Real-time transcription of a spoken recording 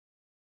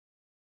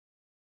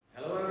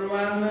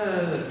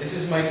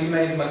my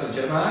teammate Martin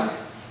Čermák.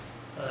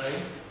 Hi.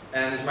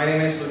 And my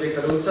name is Luděk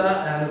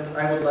Fedulca, and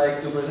I would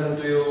like to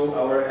present to you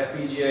our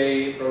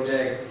FPGA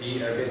project,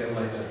 the Arcade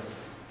Emulator.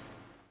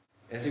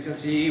 As you can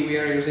see, we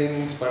are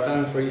using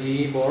Spartan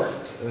 3E board.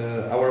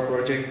 Our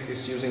project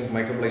is using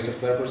microBlaze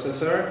software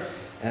processor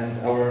and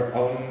our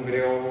own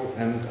video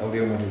and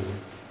audio module.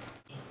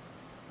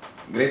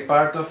 Great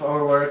part of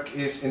our work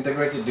is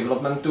integrated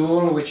development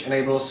tool, which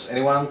enables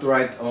anyone to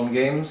write own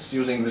games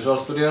using Visual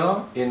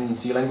Studio in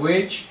C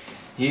language.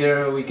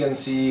 Here we can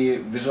see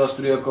Visual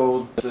Studio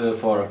code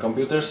for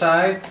computer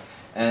side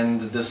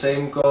and the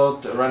same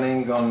code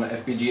running on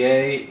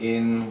FPGA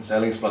in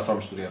Xilinx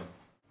Platform Studio.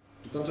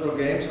 To control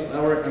games on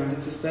our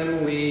embedded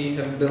system, we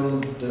have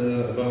built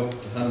about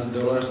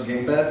 $100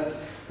 gamepad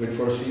with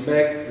force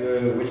feedback,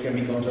 which can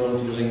be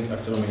controlled using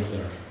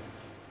accelerometer.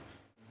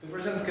 To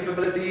present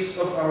capabilities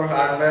of our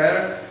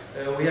hardware,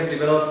 we have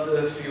developed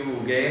a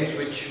few games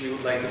which we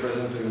would like to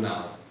present to you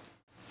now.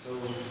 So,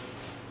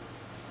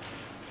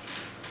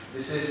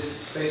 this is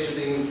space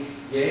shooting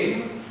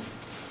game.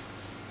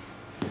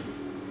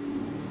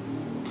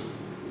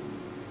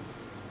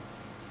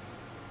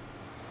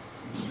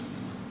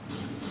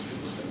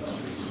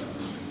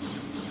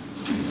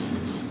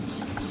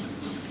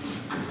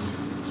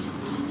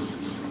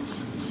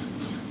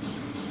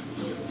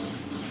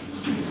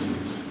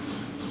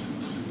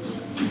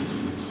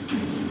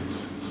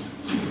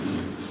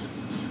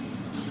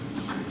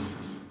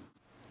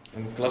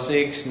 And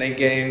classic snake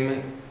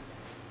game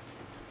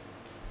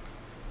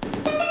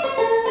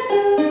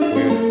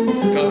with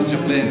Scott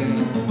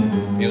Joplin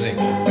music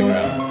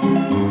background.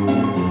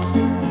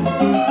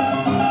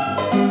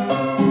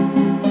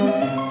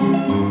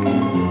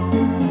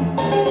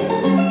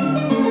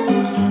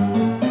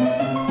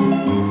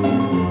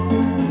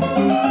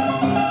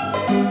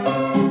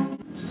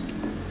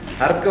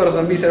 Hardcore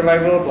zombie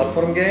survival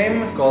platform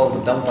game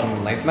called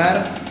Downtown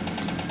Nightmare.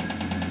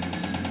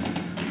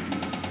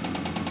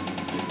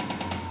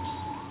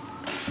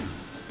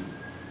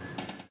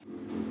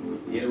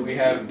 Here we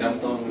have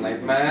Downtown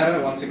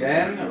Nightmare once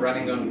again,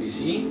 running on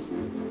PC.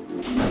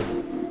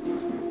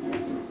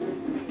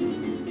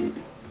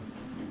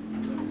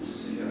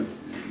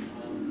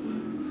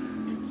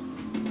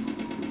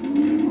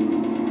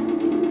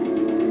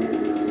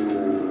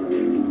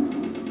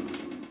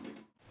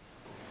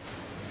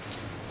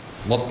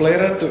 Mod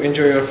player to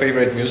enjoy your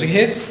favorite music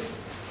hits.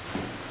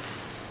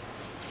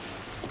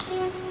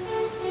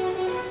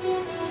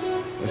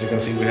 As you can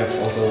see, we have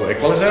also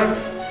equalizer.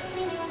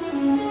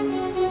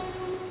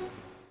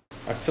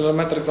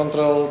 Accelerometer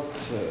controlled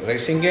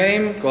racing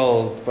game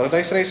called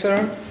Paradise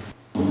Racer.